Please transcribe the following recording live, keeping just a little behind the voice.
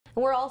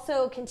We're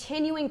also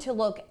continuing to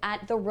look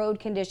at the road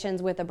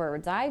conditions with a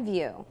bird's eye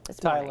view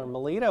this morning. Tyler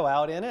Melito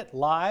out in it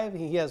live.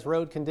 He has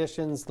road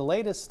conditions. The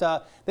latest,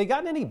 they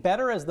gotten any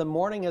better as the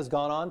morning has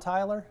gone on,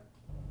 Tyler?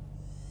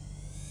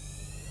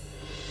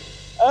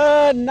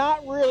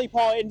 Not really,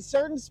 Paul. In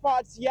certain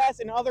spots,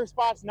 yes. In other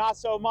spots, not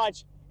so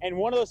much. And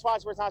one of those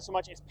spots where it's not so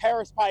much is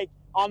Paris Pike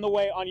on the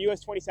way on US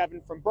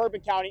 27 from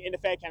Bourbon County into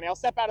Fayette County. I'll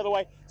step out of the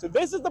way. So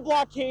this is the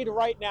blockade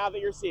right now that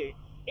you're seeing.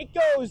 It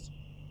goes,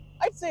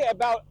 I'd say,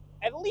 about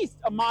at least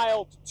a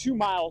mile to 2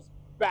 miles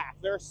back.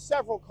 There are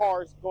several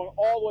cars going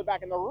all the way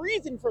back. And the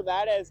reason for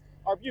that, as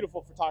our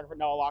beautiful photographer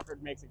Noah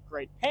Lockard makes a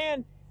great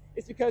pan,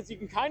 is because you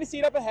can kind of see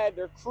it up ahead.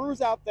 There are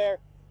crews out there.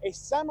 A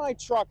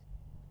semi-truck,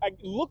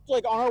 looked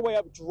like on our way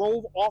up,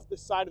 drove off the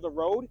side of the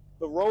road.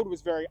 The road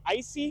was very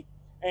icy,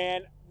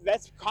 and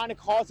that's kind of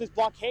caused this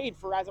blockade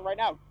for as of right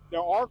now.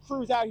 There are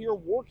crews out here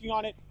working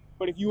on it,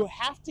 but if you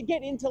have to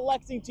get into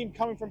Lexington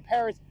coming from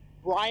Paris,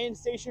 Bryan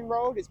Station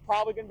Road is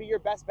probably going to be your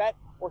best bet,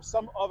 or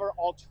some other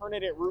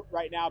alternate route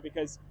right now,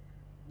 because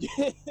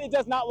it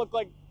does not look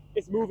like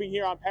it's moving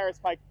here on Paris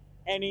Pike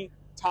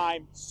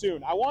anytime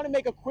soon. I want to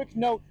make a quick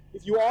note.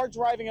 If you are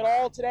driving at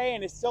all today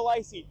and it's still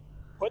icy,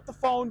 put the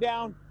phone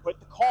down, put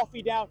the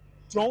coffee down.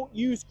 Don't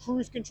use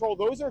cruise control.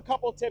 Those are a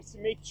couple of tips to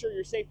make sure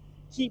you're safe.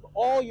 Keep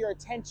all your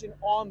attention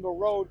on the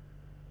road,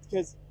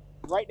 because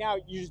right now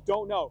you just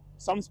don't know.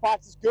 Some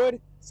spots is good,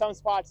 some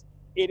spots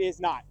it is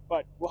not.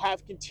 But we'll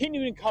have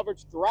continuing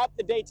coverage throughout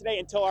the day today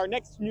until our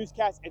next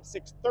newscast at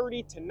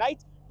 6:30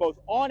 tonight, both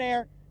on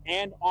air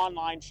and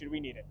online should we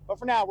need it. But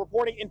for now,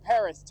 reporting in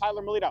Paris,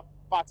 Tyler Melito,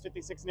 Fox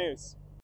 56 News.